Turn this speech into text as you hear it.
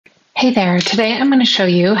Hey there, today I'm going to show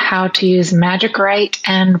you how to use Magic Write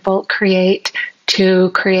and Bulk Create to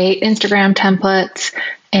create Instagram templates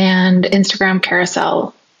and Instagram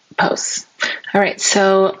carousel posts. All right,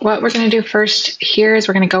 so what we're going to do first here is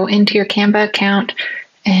we're going to go into your Canva account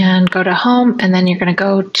and go to Home, and then you're going to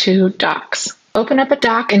go to Docs. Open up a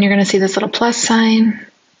doc and you're going to see this little plus sign.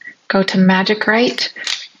 Go to Magic Write,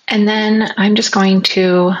 and then I'm just going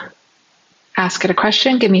to ask it a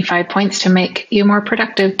question, give me 5 points to make you more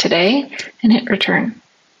productive today, and hit return.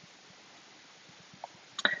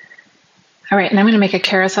 All right, and I'm going to make a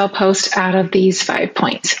carousel post out of these 5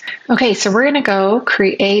 points. Okay, so we're going to go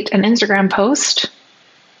create an Instagram post,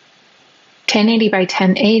 1080 by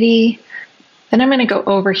 1080. Then I'm going to go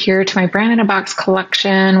over here to my brand in a box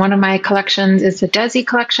collection. One of my collections is the Desi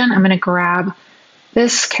collection. I'm going to grab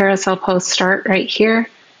this carousel post start right here.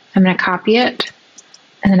 I'm going to copy it.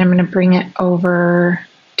 And then I'm going to bring it over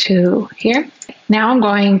to here. Now I'm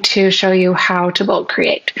going to show you how to bulk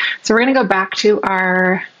create. So we're going to go back to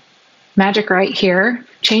our Magic Write here.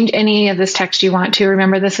 Change any of this text you want to.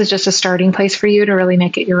 Remember, this is just a starting place for you to really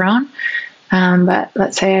make it your own. But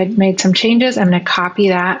let's say I made some changes. I'm going to copy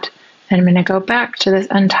that. And I'm going to go back to this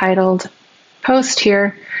untitled post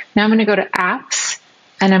here. Now I'm going to go to apps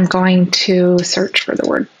and I'm going to search for the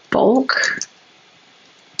word bulk.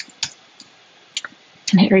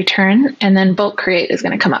 And hit return, and then bulk create is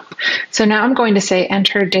going to come up. So now I'm going to say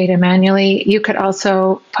enter data manually. You could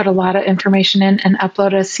also put a lot of information in and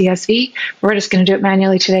upload a CSV. We're just going to do it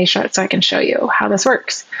manually today so I can show you how this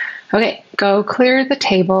works. Okay, go clear the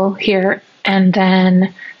table here, and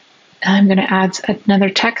then I'm going to add another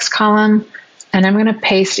text column, and I'm going to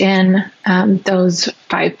paste in those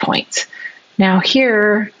 5 points. Now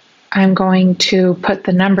here, I'm going to put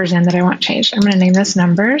the numbers in that I want changed. I'm going to name this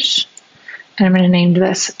numbers. And I'm going to name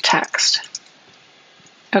this text.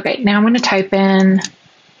 Okay, now I'm going to type in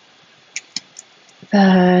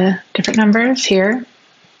the different numbers here.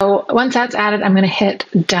 So once that's added, I'm going to hit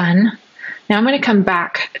done. Now I'm going to come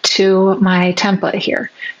back to my template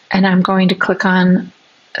here, and I'm going to click on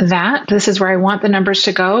that. This is where I want the numbers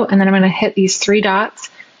to go, and then I'm going to hit these 3 dots.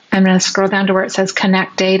 I'm going to scroll down to where it says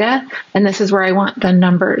connect data, and this is where I want the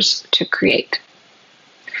numbers to create.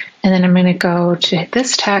 And then I'm going to go to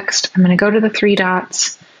this text. I'm going to go to the 3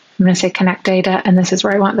 dots. I'm going to say connect data, and this is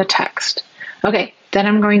where I want the text. Okay, then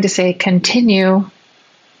I'm going to say continue. I'm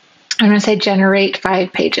going to say generate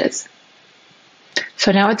 5 pages.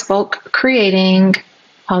 So now it's bulk creating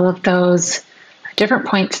all of those different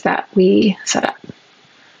points that we set up.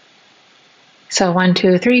 So 1,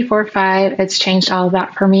 2, 3, 4, 5. It's changed all of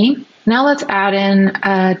that for me. Now let's add in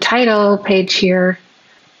a title page here.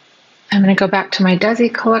 I'm going to go back to my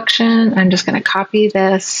Desi collection. I'm just going to copy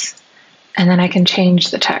this, and then I can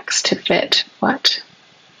change the text to fit what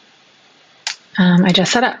I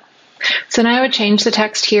just set up. So now I would change the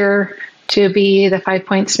text here to be the 5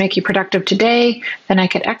 points to make you productive today. Then I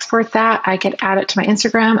could export that. I could add it to my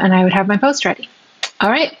Instagram, and I would have my post ready. All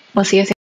right, we'll see you soon.